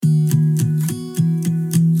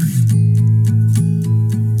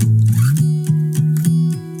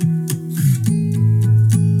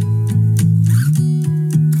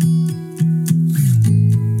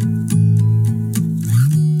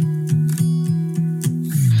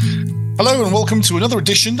Hello and welcome to another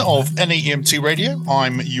edition of NAEMT Radio.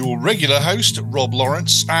 I'm your regular host, Rob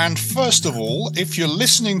Lawrence. And first of all, if you're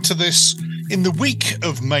listening to this in the week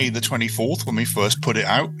of May the 24th, when we first put it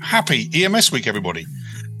out, happy EMS week, everybody.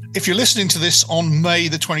 If you're listening to this on May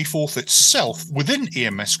the 24th itself, within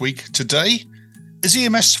EMS week, today is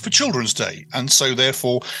EMS for Children's Day. And so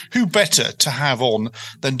therefore, who better to have on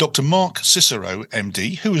than Dr. Mark Cicero,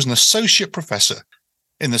 MD, who is an associate professor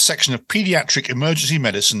in the section of pediatric emergency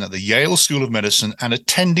medicine at the Yale School of Medicine and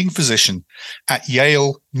attending physician at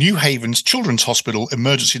Yale New Haven's Children's Hospital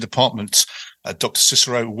Emergency Department. Dr.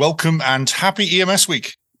 Cicero, welcome and happy EMS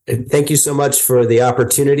week. Thank you so much for the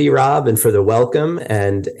opportunity, Rob, and for the welcome,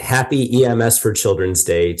 and happy EMS for Children's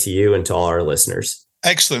Day to you and to all our listeners.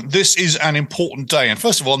 Excellent. This is an important day. And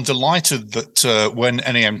first of all, I'm delighted that when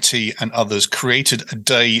NAEMT and others created a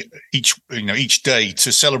day each day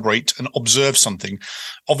to celebrate and observe something,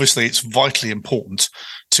 obviously it's vitally important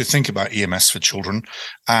to think about EMS for children.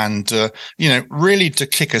 And, really to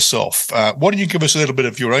kick us off, why don't you give us a little bit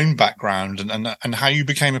of your own background and how you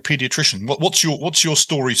became a pediatrician? What's your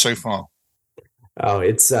story so far? Oh,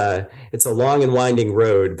 it's a long and winding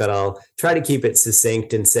road, but I'll try to keep it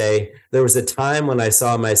succinct and say there was a time when I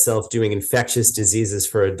saw myself doing infectious diseases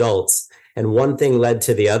for adults, and one thing led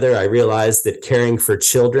to the other. I realized that caring for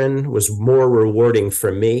children was more rewarding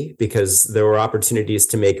for me because there were opportunities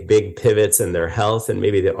to make big pivots in their health and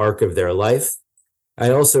maybe the arc of their life. I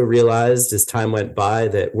also realized as time went by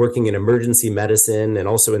that working in emergency medicine and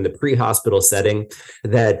also in the pre-hospital setting,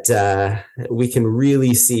 that we can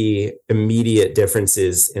really see immediate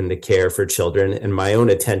differences in the care for children. And my own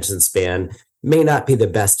attention span may not be the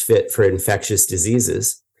best fit for infectious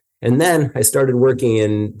diseases. And then I started working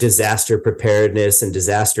in disaster preparedness and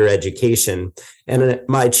disaster education. And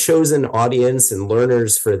my chosen audience and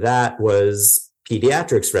learners for that was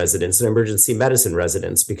pediatrics residents and emergency medicine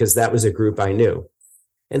residents, because that was a group I knew.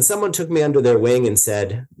 And someone took me under their wing and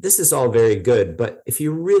said, this is all very good, but if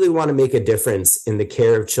you really want to make a difference in the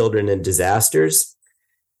care of children in disasters,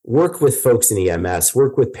 work with folks in EMS,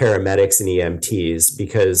 work with paramedics and EMTs,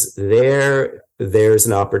 because there's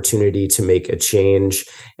an opportunity to make a change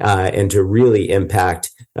and to really impact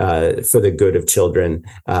for the good of children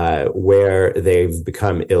where they've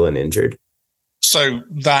become ill and injured. So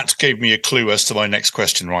that gave me a clue as to my next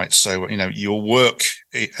question, right? So, your work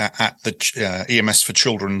at the EMS for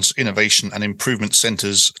Children's Innovation and Improvement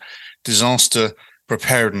Center's Disaster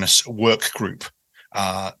Preparedness Work Group.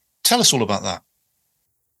 Tell us all about that.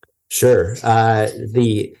 Sure.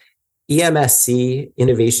 The EMSC,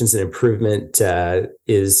 Innovations and Improvement,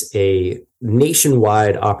 is a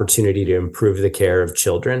nationwide opportunity to improve the care of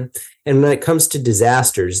children. And when it comes to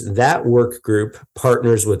disasters, that work group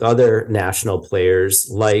partners with other national players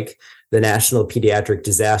like the National Pediatric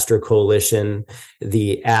Disaster Coalition,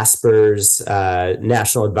 the ASPR's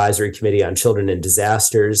National Advisory Committee on Children in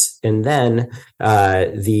Disasters, and then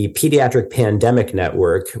the Pediatric Pandemic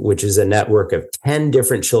Network, which is a network of 10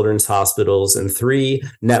 different children's hospitals and 3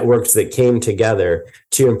 networks that came together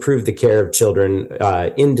to improve the care of children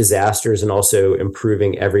in disasters and also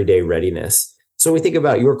improving everyday readiness. So when we think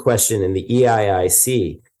about your question in the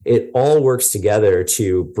EIIC, it all works together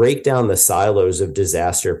to break down the silos of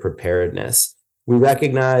disaster preparedness. We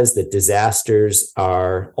recognize that disasters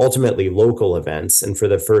are ultimately local events, and for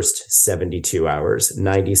the first 72 hours,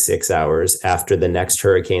 96 hours after the next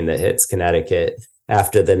hurricane that hits Connecticut,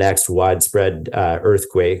 after the next widespread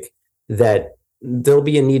earthquake, that there'll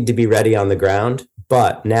be a need to be ready on the ground.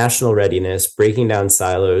 But national readiness, breaking down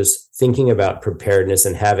silos, thinking about preparedness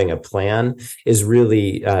and having a plan is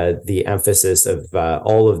really the emphasis of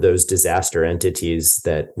all of those disaster entities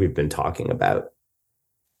that we've been talking about.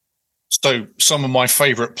 So some of my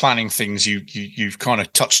favorite planning things you've kind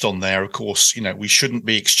of touched on there. Of course, we shouldn't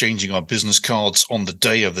be exchanging our business cards on the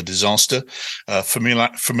day of the disaster.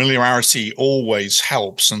 Familiarity always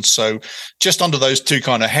helps. And so just under those two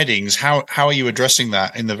kind of headings, how are you addressing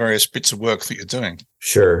that in the various bits of work that you're doing?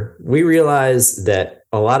 Sure. We realize that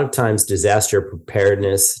a lot of times disaster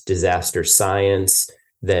preparedness, disaster science,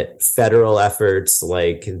 that federal efforts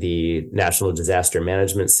like the National Disaster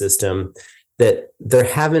Management System, that there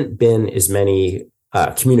haven't been as many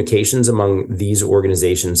communications among these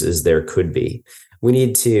organizations as there could be. We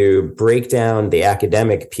need to break down the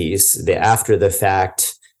academic piece, the after the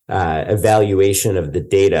fact evaluation of the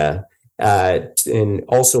data, and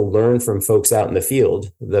also learn from folks out in the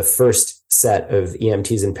field, the first set of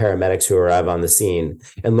EMTs and paramedics who arrive on the scene,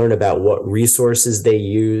 and learn about what resources they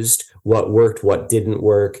used, what worked, what didn't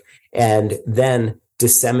work, and then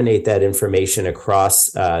disseminate that information across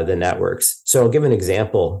the networks. So I'll give an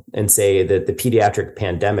example and say that the Pediatric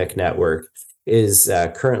Pandemic Network is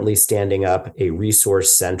currently standing up a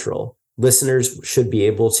resource central. Listeners should be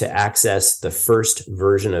able to access the first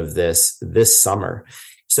version of this summer.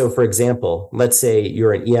 So, for example, let's say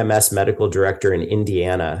you're an EMS medical director in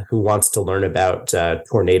Indiana who wants to learn about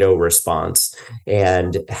tornado response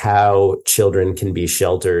and how children can be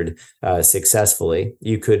sheltered successfully.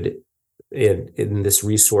 You could, in this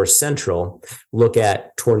resource central, look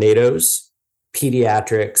at tornadoes,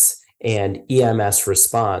 pediatrics, and EMS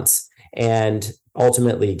response, and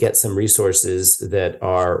ultimately get some resources that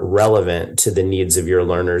are relevant to the needs of your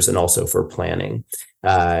learners and also for planning.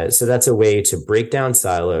 So that's a way to break down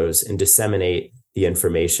silos and disseminate the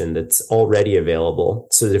information that's already available,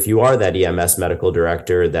 so that if you are that EMS medical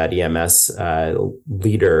director, that EMS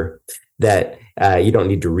leader, that you don't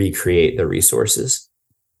need to recreate the resources.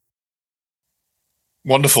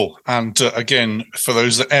 Wonderful. And again, for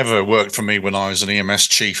those that ever worked for me when I was an EMS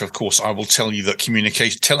chief, of course, I will tell you that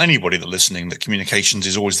tell anybody that listening that communications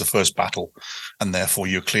is always the first battle. And therefore,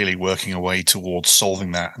 you're clearly working away towards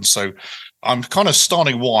solving that. And so I'm kind of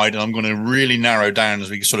starting wide, and I'm going to really narrow down as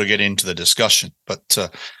we sort of get into the discussion. But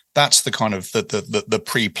that's the kind of the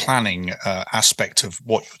pre-planning aspect of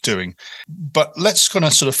what you're doing. But let's kind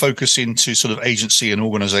of sort of focus into sort of agency and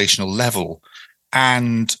organizational level.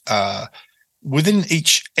 And within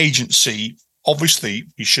each agency, obviously,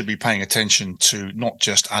 you should be paying attention to not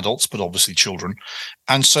just adults, but obviously children.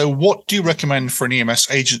 And so what do you recommend for an EMS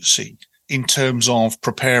agency in terms of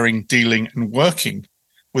preparing, dealing, and working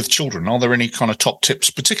with children? Are there any kind of top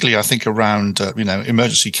tips, particularly, I think, around,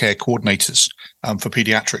 emergency care coordinators for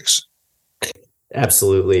pediatrics?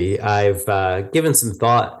 Absolutely. I've given some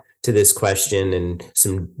thought to this question and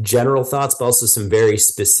some general thoughts, but also some very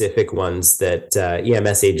specific ones that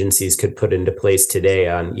EMS agencies could put into place today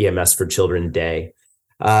on EMS for Children Day.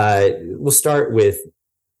 We'll start with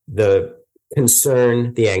the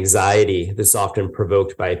concern, the anxiety that's often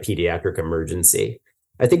provoked by a pediatric emergency.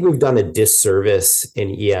 I think we've done a disservice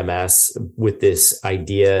in EMS with this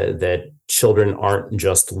idea that children aren't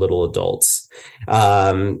just little adults.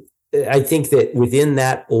 I think that within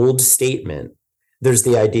that old statement, there's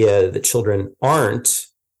the idea that children aren't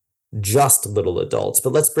just little adults,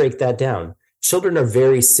 but let's break that down. Children are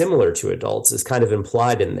very similar to adults, is kind of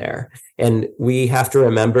implied in there. And we have to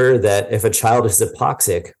remember that if a child is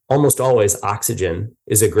hypoxic, almost always oxygen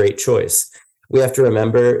is a great choice. We have to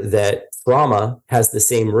remember that trauma has the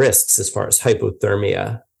same risks as far as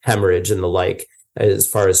hypothermia, hemorrhage, and the like, as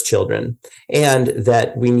far as children, and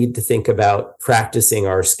that we need to think about practicing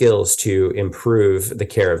our skills to improve the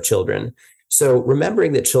care of children. So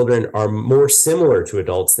remembering that children are more similar to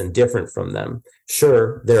adults than different from them.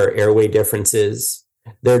 Sure, there are airway differences.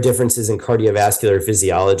 There are differences in cardiovascular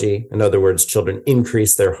physiology. In other words, children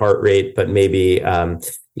increase their heart rate, but maybe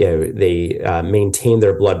they maintain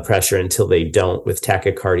their blood pressure until they don't with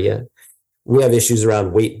tachycardia. We have issues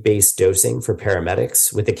around weight-based dosing for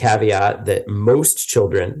paramedics, with the caveat that most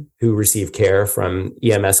children who receive care from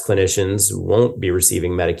EMS clinicians won't be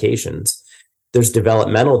receiving medications. There's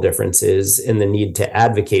developmental differences in the need to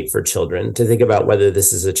advocate for children, to think about whether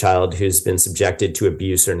this is a child who's been subjected to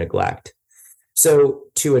abuse or neglect. So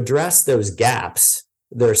to address those gaps,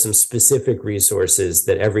 there are some specific resources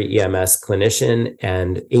that every EMS clinician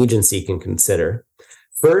and agency can consider.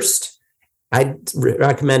 First, I'd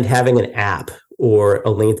recommend having an app or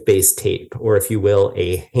a length-based tape, or if you will,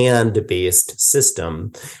 a hand-based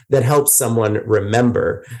system that helps someone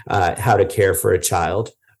remember how to care for a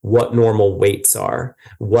child, what normal weights are,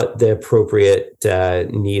 what the appropriate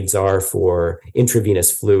needs are for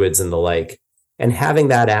intravenous fluids and the like, and having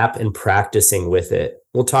that app and practicing with it.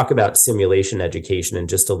 We'll talk about simulation education in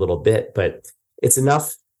just a little bit, but it's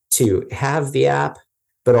enough to have the app,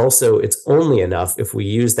 but also it's only enough if we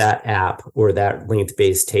use that app or that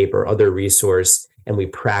length-based tape or other resource and we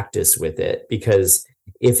practice with it. Because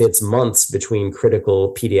if it's months between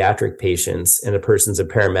critical pediatric patients and a person's a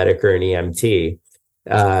paramedic or an EMT,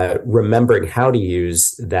 remembering how to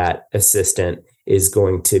use that assistant is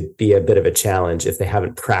going to be a bit of a challenge if they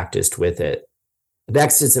haven't practiced with it.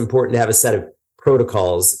 Next, it's important to have a set of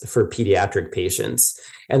protocols for pediatric patients,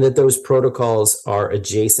 and that those protocols are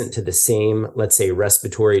adjacent to the same, let's say,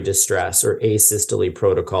 respiratory distress or asystole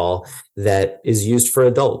protocol that is used for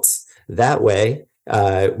adults. That way,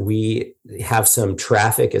 we have some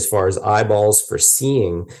traffic as far as eyeballs for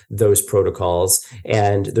seeing those protocols,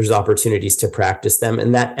 and there's opportunities to practice them.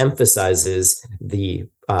 And that emphasizes the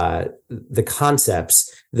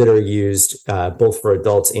concepts that are used both for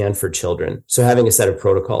adults and for children. So having a set of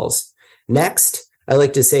protocols. Next, I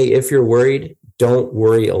like to say, if you're worried, don't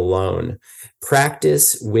worry alone.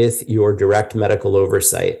 Practice with your direct medical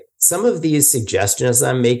oversight. Some of these suggestions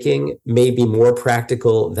I'm making may be more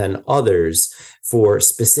practical than others for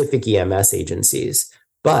specific EMS agencies,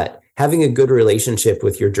 but having a good relationship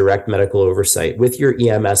with your direct medical oversight, with your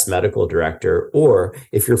EMS medical director, or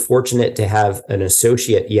if you're fortunate to have an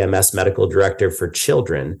associate EMS medical director for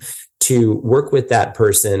children, to work with that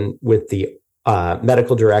person with the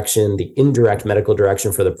medical direction, the indirect medical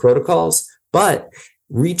direction for the protocols, but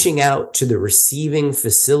reaching out to the receiving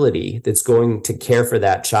facility that's going to care for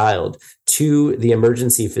that child, to the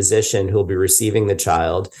emergency physician who'll be receiving the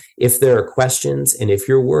child. If there are questions and if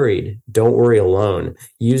you're worried, don't worry alone.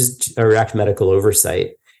 Use direct medical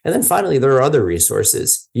oversight. And then finally, there are other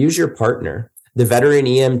resources. Use your partner. The veteran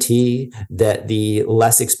EMT that the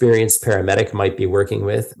less experienced paramedic might be working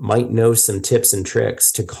with might know some tips and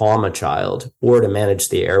tricks to calm a child or to manage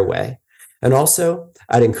the airway. And also,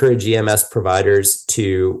 I'd encourage EMS providers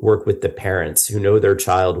to work with the parents who know their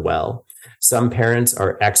child well. Some parents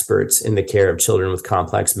are experts in the care of children with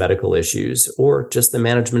complex medical issues, or just the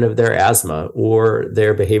management of their asthma or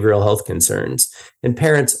their behavioral health concerns. And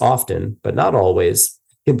parents often, but not always,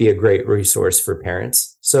 can be a great resource for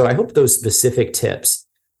parents. So I hope those specific tips,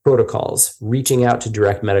 protocols, reaching out to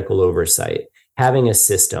direct medical oversight, having a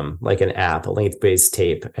system like an app, a length-based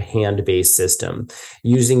tape, a hand-based system,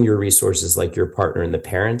 using your resources like your partner and the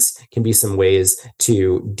parents can be some ways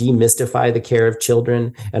to demystify the care of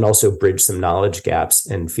children and also bridge some knowledge gaps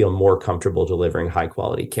and feel more comfortable delivering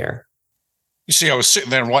high-quality care. You see, I was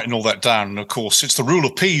sitting there writing all that down, and of course, it's the rule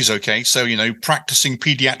of P's, okay? So, practicing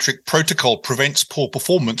pediatric protocol prevents poor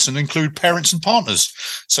performance and include parents and partners.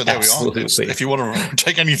 So there Absolutely. We are. If you want to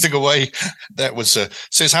take anything away, that was,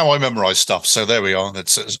 says how I memorize stuff. So there we are.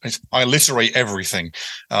 I alliterate everything.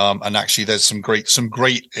 And actually, there's some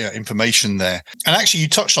great information there. And actually, you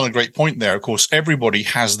touched on a great point there. Of course, everybody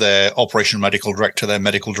has their operational medical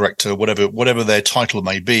director, whatever their title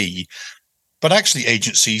may be. But actually,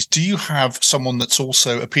 agencies, do you have someone that's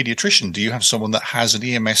also a pediatrician? Do you have someone that has an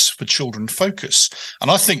EMS for children focus?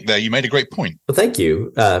 And I think there you made a great point. Well, thank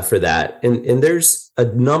you for that. And there's a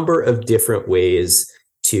number of different ways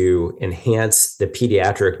to enhance the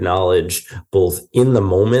pediatric knowledge, both in the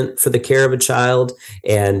moment for the care of a child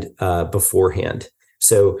and beforehand.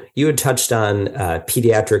 So you had touched on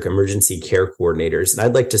pediatric emergency care coordinators, and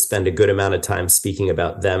I'd like to spend a good amount of time speaking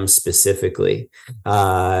about them specifically.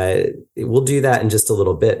 We'll do that in just a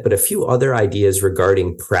little bit, but a few other ideas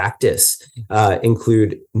regarding practice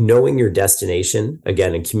include knowing your destination,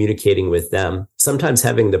 again, and communicating with them. Sometimes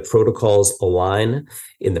having the protocols align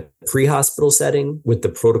in the pre-hospital setting with the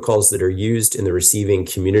protocols that are used in the receiving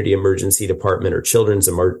community emergency department or children's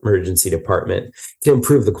emergency department can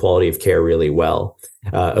improve the quality of care really well.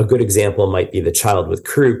 A good example might be the child with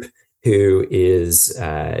croup who is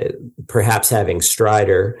perhaps having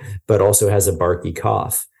stridor, but also has a barky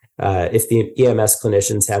cough. If the EMS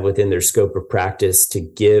clinicians have within their scope of practice to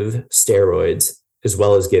give steroids, as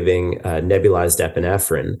well as giving nebulized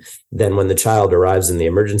epinephrine, then when the child arrives in the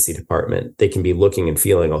emergency department, they can be looking and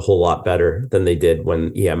feeling a whole lot better than they did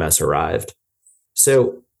when EMS arrived.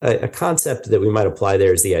 So a concept that we might apply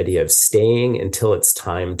there is the idea of staying until it's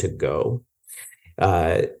time to go.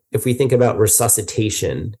 If we think about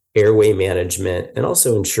resuscitation, airway management, and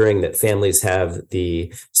also ensuring that families have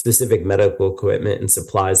the specific medical equipment and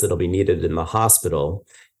supplies that'll be needed in the hospital,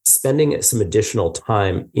 spending some additional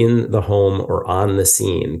time in the home or on the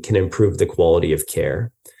scene can improve the quality of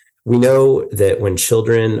care. We know that when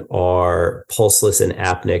children are pulseless and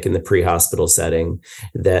apneic in the pre-hospital setting,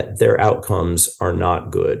 that their outcomes are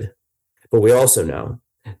not good. But we also know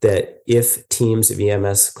that if teams of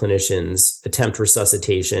EMS clinicians attempt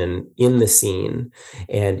resuscitation in the scene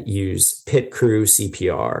and use pit crew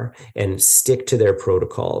CPR and stick to their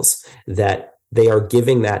protocols, that they are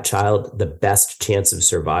giving that child the best chance of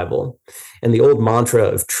survival. And the old mantra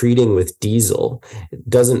of treating with diesel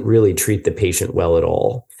doesn't really treat the patient well at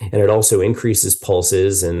all. And it also increases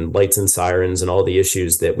pulses and lights and sirens and all the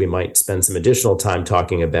issues that we might spend some additional time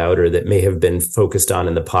talking about or that may have been focused on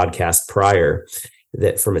in the podcast prior.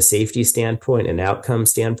 That from a safety standpoint and outcome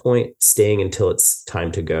standpoint, staying until it's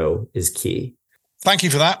time to go is key. Thank you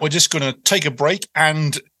for that. We're just going to take a break.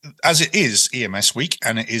 And as it is EMS week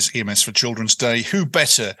and it is EMS for Children's Day, who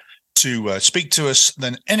better to speak to us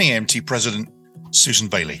than NAEMT President Susan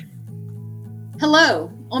Bailey? Hello.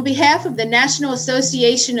 On behalf of the National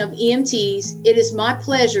Association of EMTs, it is my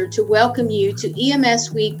pleasure to welcome you to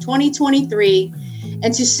EMS Week 2023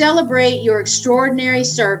 and to celebrate your extraordinary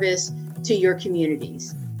service to your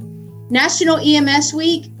communities. National EMS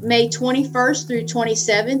Week, May 21st through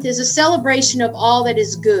 27th, is a celebration of all that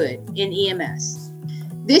is good in EMS.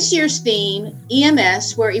 This year's theme,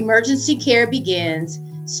 EMS, where emergency care begins,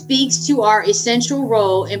 speaks to our essential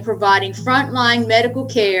role in providing frontline medical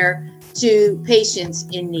care to patients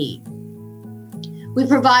in need. We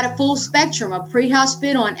provide a full spectrum of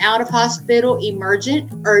pre-hospital and out-of-hospital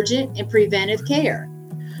emergent, urgent, and preventive care.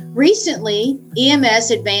 Recently,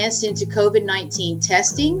 EMS advanced into COVID-19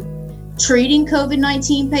 testing, treating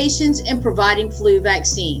COVID-19 patients, and providing flu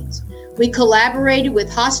vaccines. We collaborated with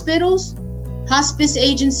hospitals, hospice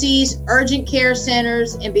agencies, urgent care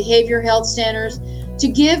centers, and behavioral health centers to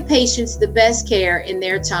give patients the best care in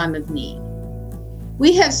their time of need.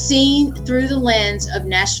 We have seen through the lens of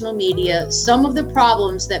national media some of the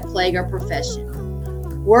problems that plague our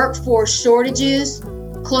profession: workforce shortages,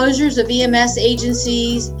 closures of EMS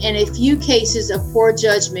agencies, and a few cases of poor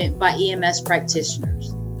judgment by EMS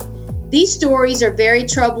practitioners. These stories are very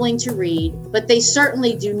troubling to read, but they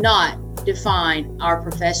certainly do not define our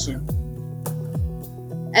profession.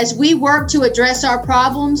 As we work to address our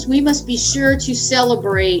problems, we must be sure to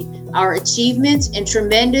celebrate our achievements and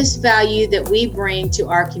tremendous value that we bring to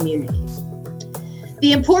our communities.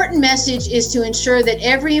 The important message is to ensure that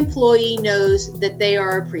every employee knows that they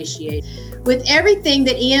are appreciated. With everything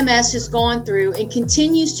that EMS has gone through and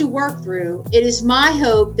continues to work through, it is my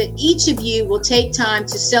hope that each of you will take time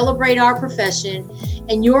to celebrate our profession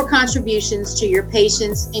and your contributions to your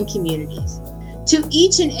patients and communities. To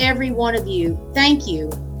each and every one of you, thank you.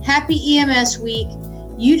 Happy EMS Week.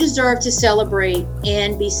 You deserve to celebrate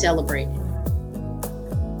and be celebrated.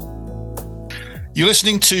 You're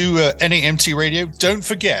listening to NAEMT Radio. Don't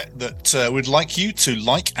forget that we'd like you to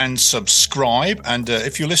like and subscribe. And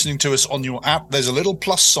if you're listening to us on your app, there's a little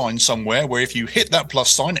plus sign somewhere where if you hit that plus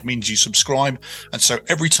sign, it means you subscribe. And so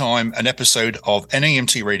every time an episode of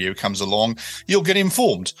NAEMT Radio comes along, you'll get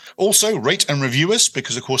informed. Also, rate and review us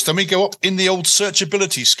because, of course, then we go up in the old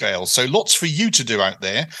searchability scale. So lots for you to do out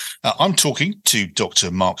there. I'm talking to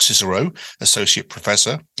Dr. Mark Cicero, Associate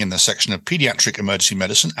Professor in the section of Pediatric Emergency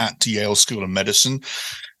Medicine at Yale School of Medicine.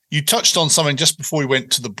 You touched on something just before we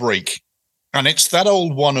went to the break, and it's that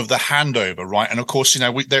old one of the handover, right? And of course,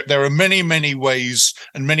 there are many, many ways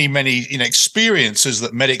and many, experiences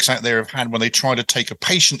that medics out there have had when they try to take a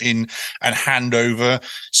patient in and hand over.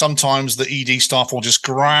 Sometimes the ED staff will just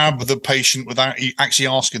grab the patient without actually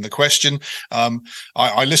asking the question.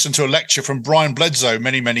 I listened to a lecture from Brian Bledsoe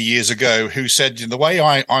many, many years ago who said, the way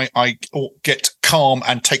I get calm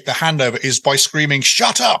and take the handover is by screaming,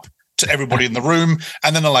 "Shut up!" to everybody in the room,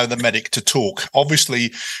 and then allow the medic to talk.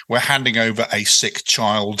 Obviously, we're handing over a sick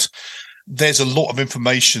child. There's a lot of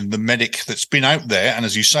information. The medic that's been out there, and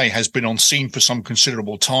as you say, has been on scene for some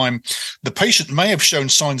considerable time. The patient may have shown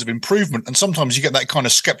signs of improvement, and sometimes you get that kind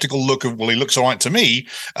of skeptical look of, well, he looks all right to me,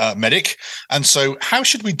 medic. And so how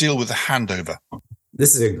should we deal with the handover?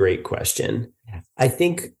 This is a great question. I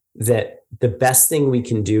think that the best thing we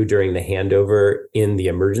can do during the handover in the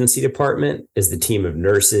emergency department as the team of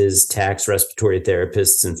nurses, techs, respiratory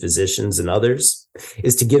therapists, and physicians and others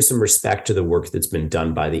is to give some respect to the work that's been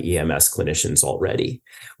done by the EMS clinicians already.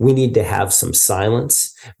 We need to have some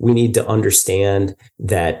silence. We need to understand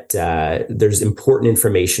that there's important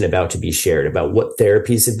information about to be shared about what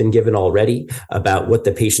therapies have been given already, about what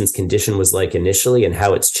the patient's condition was like initially and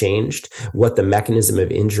how it's changed, what the mechanism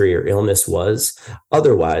of injury or illness was.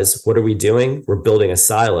 Otherwise, what are we doing? We're building a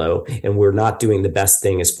silo, and we're not doing the best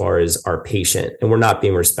thing as far as our patient, and we're not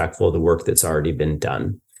being respectful of the work that's already been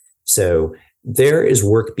done. So there is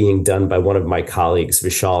work being done by one of my colleagues,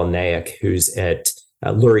 Vishal Nayak, who's at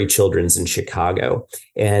Lurie Children's in Chicago.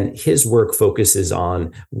 And his work focuses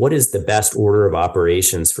on what is the best order of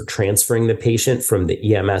operations for transferring the patient from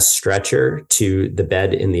the EMS stretcher to the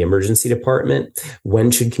bed in the emergency department.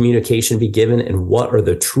 When should communication be given, and what are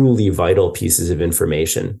the truly vital pieces of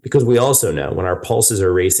information? Because we also know when our pulses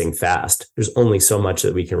are racing fast, there's only so much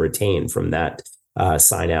that we can retain from that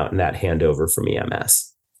sign out and that handover from EMS.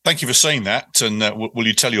 Thank you for saying that. And will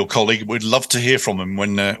you tell your colleague? We'd love to hear from him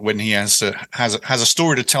when he has a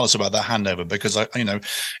story to tell us about that handover, because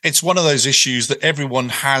it's one of those issues that everyone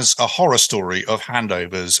has a horror story of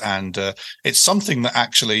handovers, and it's something that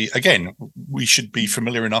actually, again, we should be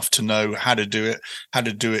familiar enough to know how to do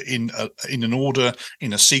it in an order,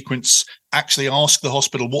 in a sequence. Actually ask the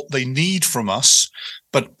hospital what they need from us.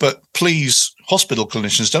 But please, hospital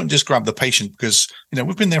clinicians, don't just grab the patient, because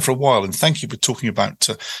we've been there for a while. And thank you for talking about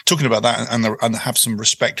that and have some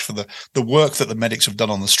respect for the work that the medics have done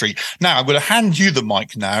on the street. Now I'm going to hand you the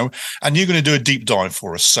mic now, and you're going to do a deep dive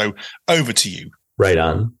for us. So over to you. Right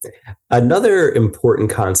on. Another important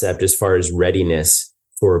concept as far as readiness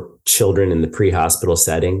for children in the pre-hospital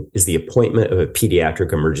setting is the appointment of a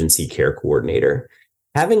pediatric emergency care coordinator.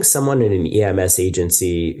 Having someone in an EMS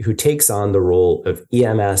agency who takes on the role of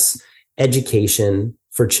EMS education,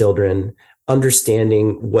 for children,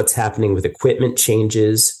 understanding what's happening with equipment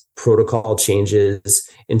changes, protocol changes,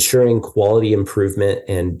 ensuring quality improvement,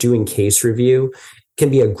 and doing case review can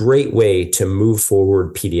be a great way to move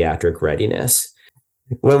forward pediatric readiness.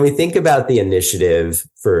 When we think about the initiative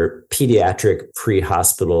for pediatric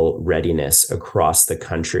pre-hospital readiness across the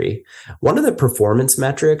country, one of the performance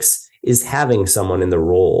metrics is having someone in the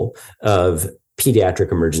role of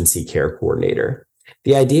pediatric emergency care coordinator.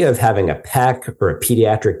 The idea of having a PEC or a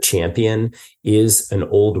pediatric champion is an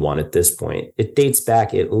old one at this point. It dates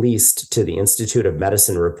back at least to the Institute of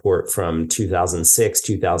Medicine report from 2006,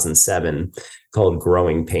 2007 called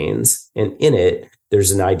Growing Pains. And in it,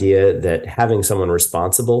 there's an idea that having someone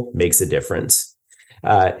responsible makes a difference.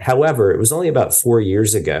 However, it was only about 4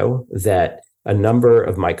 years ago that a number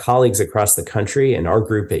of my colleagues across the country and our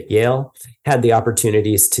group at Yale had the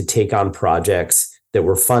opportunities to take on projects that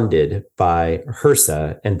were funded by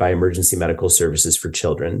HRSA and by Emergency Medical Services for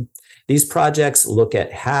Children. These projects look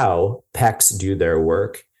at how PECs do their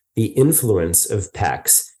work, the influence of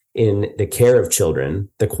PECs in the care of children,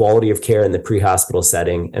 the quality of care in the pre-hospital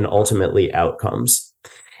setting, and ultimately outcomes.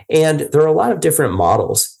 And there are a lot of different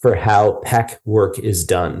models for how PEC work is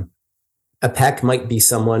done. A PEC might be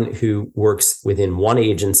someone who works within one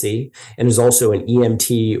agency and is also an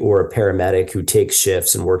EMT or a paramedic who takes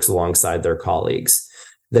shifts and works alongside their colleagues.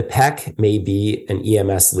 The PEC may be an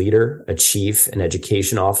EMS leader, a chief, an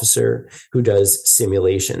education officer who does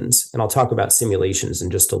simulations. And I'll talk about simulations in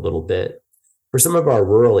just a little bit. For some of our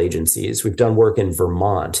rural agencies, we've done work in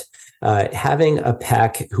Vermont. Having a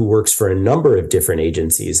PEC who works for a number of different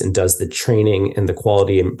agencies and does the training and the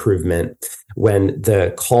quality improvement when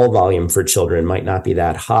the call volume for children might not be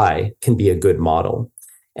that high can be a good model.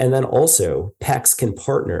 And then also PECs can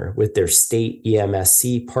partner with their state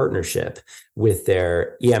EMSC partnership with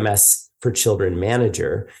their EMS for Children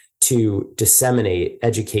manager to disseminate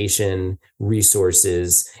education,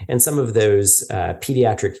 resources, and some of those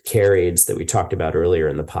pediatric care aids that we talked about earlier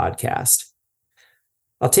in the podcast.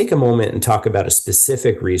 I'll take a moment and talk about a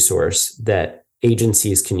specific resource that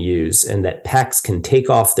agencies can use and that PECs can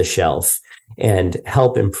take off the shelf and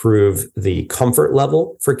help improve the comfort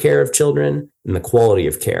level for care of children and the quality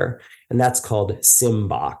of care. And that's called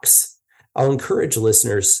SimBox. I'll encourage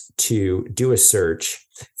listeners to do a search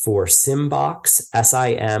for SimBox,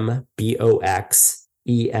 SIMBOX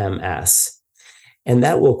EMS. And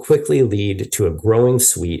that will quickly lead to a growing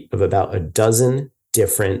suite of about a dozen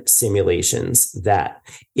different simulations that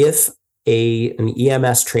if an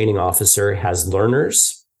EMS training officer has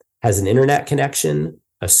learners, has an internet connection,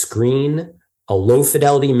 a screen, a low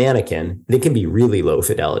fidelity mannequin, they can be really low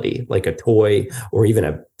fidelity, like a toy or even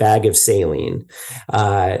a bag of saline,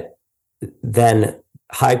 then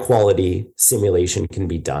high quality simulation can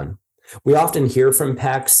be done. We often hear from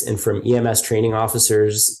PECs and from EMS training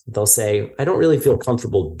officers, they'll say, I don't really feel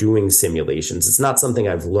comfortable doing simulations. It's not something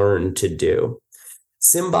I've learned to do.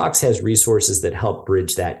 SimBox has resources that help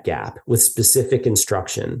bridge that gap with specific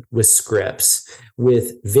instruction, with scripts,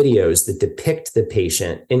 with videos that depict the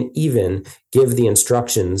patient and even give the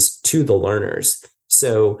instructions to the learners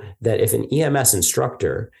so that if an EMS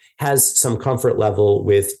instructor has some comfort level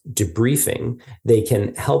with debriefing, they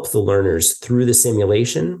can help the learners through the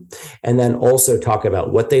simulation and then also talk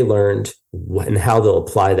about what they learned and how they'll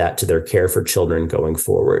apply that to their care for children going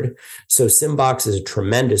forward. So SimBox is a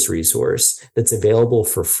tremendous resource that's available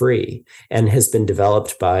for free and has been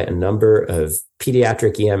developed by a number of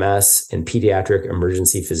pediatric EMS and pediatric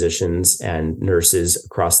emergency physicians and nurses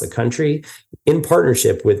across the country in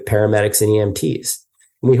partnership with paramedics and EMTs.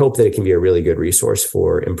 And we hope that it can be a really good resource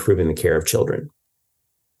for improving the care of children.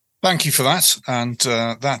 Thank you for that. And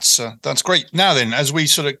that's great. Now then, as we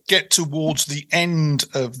sort of get towards the end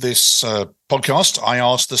of this podcast, I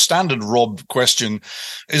ask the standard Rob question.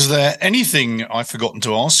 Is there anything I've forgotten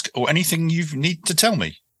to ask or anything you need to tell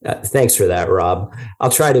me? Thanks for that, Rob.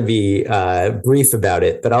 I'll try to be brief about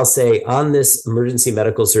it, but I'll say on this Emergency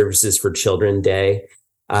Medical Services for Children Day,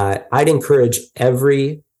 I'd encourage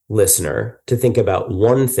every listener to think about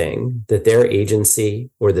one thing that their agency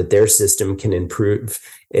or that their system can improve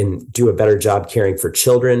and do a better job caring for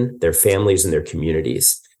children, their families, and their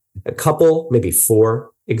communities. A couple, maybe 4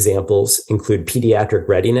 examples include pediatric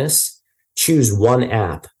readiness. Choose one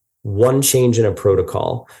app, one change in a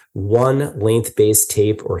protocol, one length-based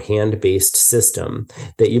tape or hand-based system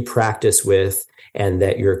that you practice with and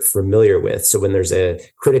that you're familiar with. So when there's a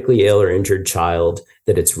critically ill or injured child,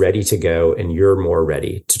 that it's ready to go and you're more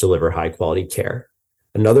ready to deliver high quality care.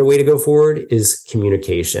 Another way to go forward is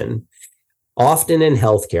communication. Often in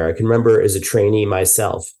healthcare, I can remember as a trainee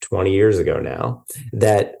myself 20 years ago now,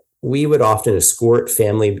 that we would often escort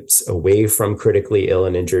families away from critically ill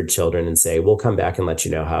and injured children and say, we'll come back and let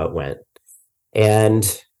you know how it went.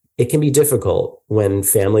 And it can be difficult when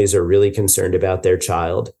families are really concerned about their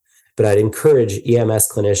child. But I'd encourage EMS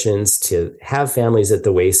clinicians to have families at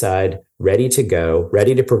the wayside ready to go,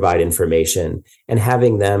 ready to provide information, and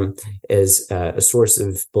having them as a source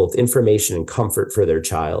of both information and comfort for their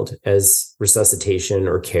child as resuscitation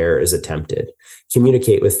or care is attempted.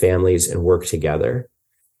 Communicate with families and work together.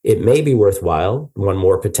 It may be worthwhile. One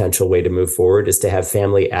more potential way to move forward is to have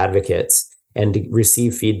family advocates and to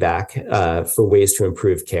receive feedback for ways to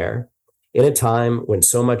improve care. In a time when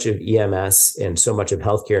so much of EMS and so much of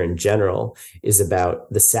healthcare in general is about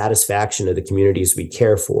the satisfaction of the communities we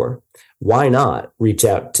care for, why not reach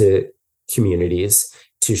out to communities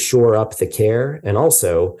to shore up the care and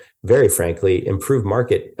also, very frankly, improve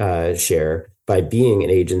market share by being an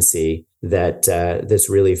agency that's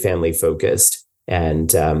really family focused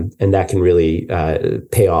and that can really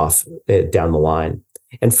pay off down the line.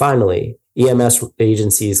 And finally, EMS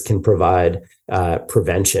agencies can provide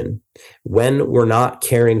prevention. When we're not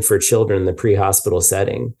caring for children in the pre-hospital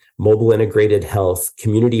setting, mobile integrated health,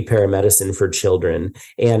 community paramedicine for children,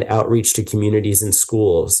 and outreach to communities and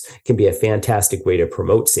schools can be a fantastic way to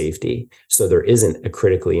promote safety so there isn't a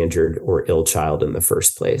critically injured or ill child in the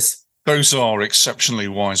first place. Those are exceptionally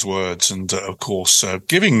wise words. And of course,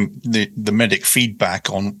 giving the medic feedback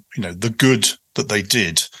on, the good that they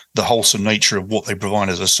did, the wholesome nature of what they provide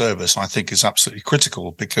as a service, I think is absolutely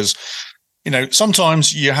critical because,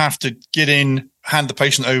 sometimes you have to get in, hand the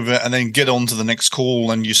patient over and then get on to the next call.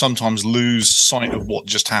 And you sometimes lose sight of what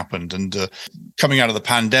just happened. And coming out of the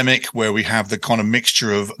pandemic where we have the kind of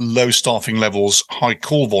mixture of low staffing levels, high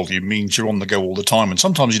call volume means you're on the go all the time. And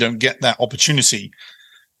sometimes you don't get that opportunity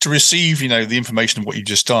to receive, the information of what you've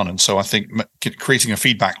just done. And so I think creating a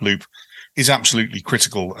feedback loop is absolutely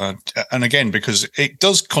critical. And again, because it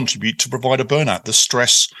does contribute to provide a burnout, the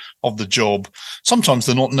stress of the job, sometimes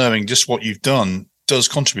the not knowing just what you've done does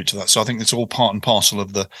contribute to that. So I think it's all part and parcel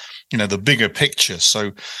of the bigger picture.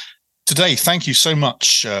 So today, thank you so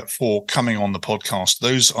much for coming on the podcast.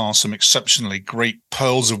 Those are some exceptionally great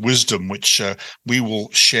pearls of wisdom, which we will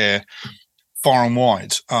share far and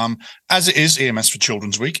wide. As it is EMS for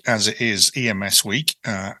Children's Week, as it is EMS Week,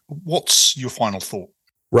 what's your final thought?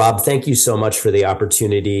 Rob, thank you so much for the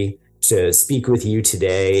opportunity to speak with you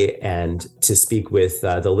today and to speak with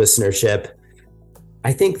the listenership.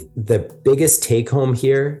 I think the biggest take home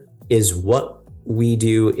here is what we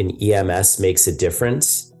do in EMS makes a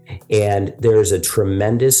difference. And there's a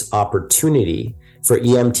tremendous opportunity for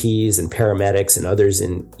EMTs and paramedics and others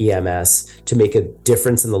in EMS to make a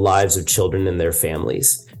difference in the lives of children and their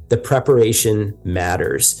families. The preparation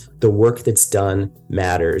matters. The work that's done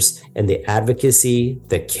matters. And the advocacy,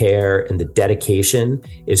 the care, and the dedication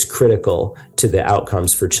is critical to the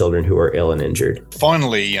outcomes for children who are ill and injured.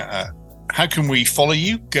 Finally, how can we follow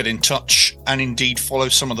you, get in touch, and indeed follow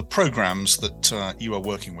some of the programs that you are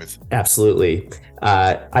working with? Absolutely.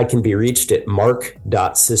 I can be reached at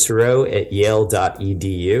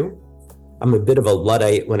mark.cicero@yale.edu. I'm a bit of a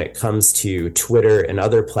Luddite when it comes to Twitter and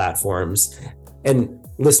other platforms. And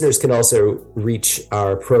listeners can also reach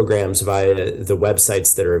our programs via the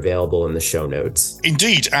websites that are available in the show notes.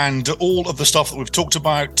 Indeed, and all of the stuff that we've talked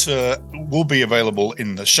about will be available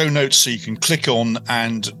in the show notes, so you can click on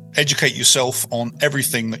and educate yourself on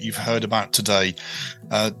everything that you've heard about today.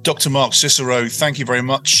 Dr. Mark Cicero, thank you very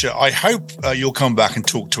much. I hope you'll come back and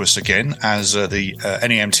talk to us again as the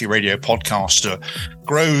NAEMT radio podcast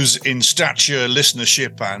grows in stature,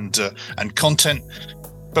 listenership, and content.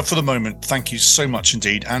 But for the moment, thank you so much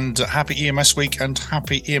indeed, and happy EMS Week and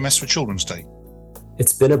happy EMS for Children's Day.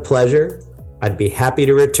 It's been a pleasure. I'd be happy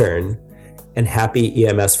to return, and happy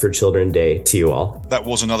EMS for Children Day to you all. That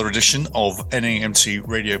was another edition of NAEMT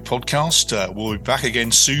Radio Podcast. We'll be back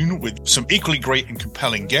again soon with some equally great and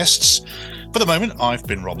compelling guests. For the moment, I've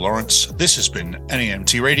been Rob Lawrence. This has been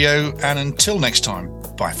NAEMT Radio, and until next time,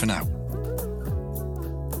 bye for now.